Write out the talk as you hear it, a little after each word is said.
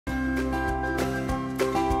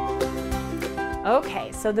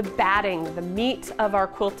Okay, so the batting, the meat of our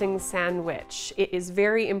quilting sandwich. It is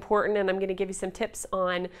very important, and I'm going to give you some tips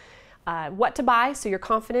on what to buy so you're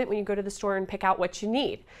confident when you go to the store and pick out what you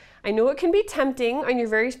need. I know it can be tempting on your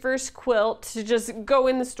very first quilt to just go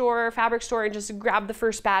in the store, fabric store, and just grab the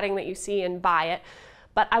first batting that you see and buy it.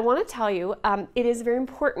 But I want to tell you, it is very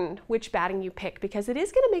important which batting you pick, because it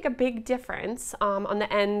is going to make a big difference on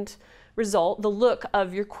the end result, the look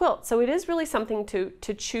of your quilt. So it is really something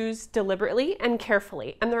to choose deliberately and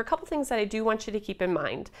carefully. And there are a couple things that I do want you to keep in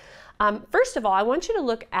mind. First of all, I want you to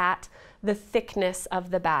look at the thickness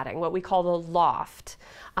of the batting, what we call the loft.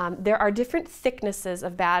 There are different thicknesses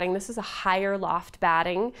of batting. This is a higher loft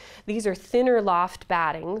batting. These are thinner loft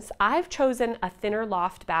battings. I've chosen a thinner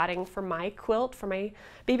loft batting for my quilt, for my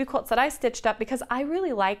baby quilts that I stitched up, because I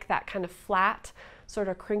really like that kind of flat, sort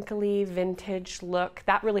of crinkly vintage look.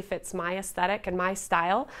 That really fits my aesthetic and my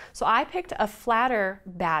style. So I picked a flatter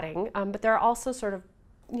batting, but there are also sort of,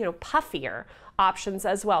 puffier options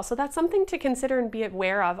as well. So that's something to consider and be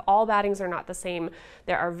aware of. All battings are not the same.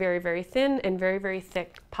 There are very, very thin and very, very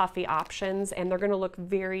thick puffy options, and they're going to look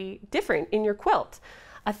very different in your quilt.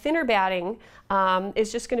 A thinner batting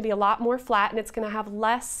is just going to be a lot more flat, and it's going to have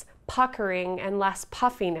less puckering and less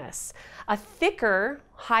puffiness. A thicker,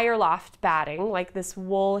 higher loft batting, like this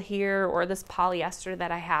wool here or this polyester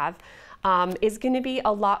that I have, is going to be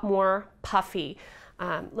a lot more puffy.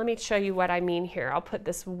 Let me show you what I mean here. I'll put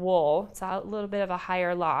this wool, it's a little bit of a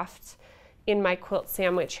higher loft, in my quilt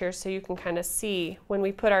sandwich here, so you can kind of see when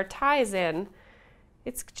we put our ties in,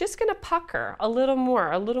 it's just going to pucker a little more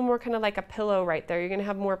kind of like a pillow right there. You're going to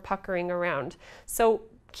have more puckering around. So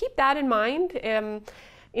keep that in mind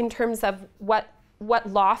in terms of what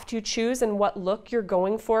loft you choose and what look you're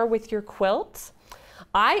going for with your quilt.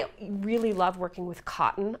 I really love working with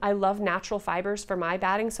cotton. I love natural fibers for my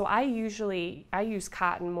batting, so I use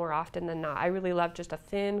cotton more often than not. I really love just a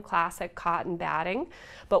thin, classic cotton batting,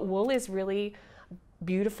 but wool is really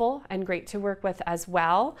beautiful and great to work with as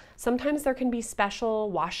well. Sometimes there can be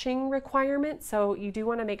special washing requirements, so you do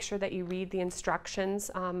want to make sure that you read the instructions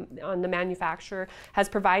on the manufacturer has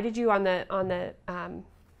provided you on the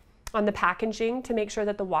packaging to make sure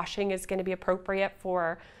that the washing is going to be appropriate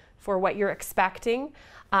for what you're expecting.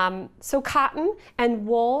 So cotton and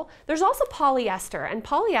wool. There's also polyester, and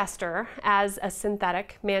polyester as a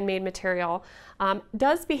synthetic man-made material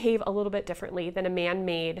does behave a little bit differently than a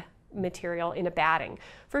man-made material in a batting.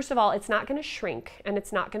 First of all, it's not going to shrink and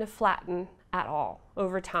it's not going to flatten at all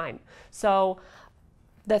over time. So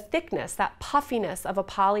the thickness, that puffiness of a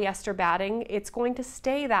polyester batting, it's going to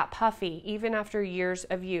stay that puffy even after years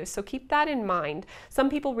of use. So keep that in mind. Some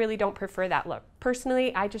people really don't prefer that look.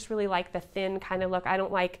 Personally, I just really like the thin kind of look. I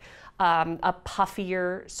don't like a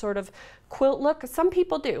puffier sort of quilt look. Some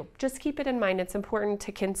people do. Just keep it in mind. It's important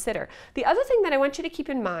to consider. The other thing that I want you to keep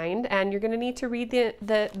in mind, and you're going to need to read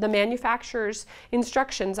the manufacturer's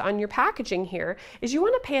instructions on your packaging here, is you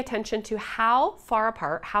want to pay attention to how far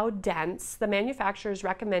apart, how dense the manufacturer is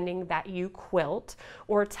recommending that you quilt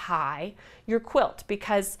or tie your quilt,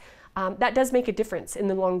 because that does make a difference in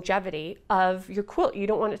the longevity of your quilt. You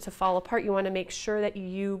don't want it to fall apart. You want to make sure that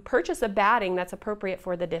you purchase a batting that's appropriate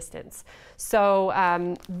for the distance.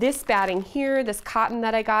 So this batting here, this cotton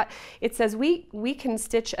that I got, it says we can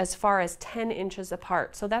stitch as far as 10 inches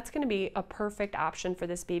apart. So that's going to be a perfect option for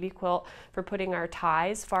this baby quilt for putting our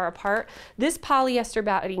ties far apart. This polyester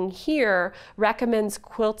batting here recommends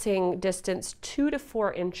quilting distance 2 to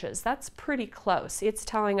 4 inches. That's pretty close. It's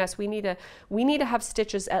telling us we need to have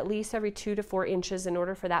stitches at least every 2 to 4 inches in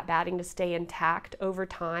order for that batting to stay intact over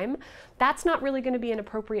time. That's not really going to be an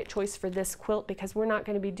appropriate choice for this quilt, because we're not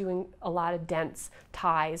going to be doing a lot of dense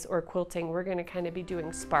ties or quilting. We're going to kind of be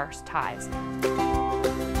doing sparse ties.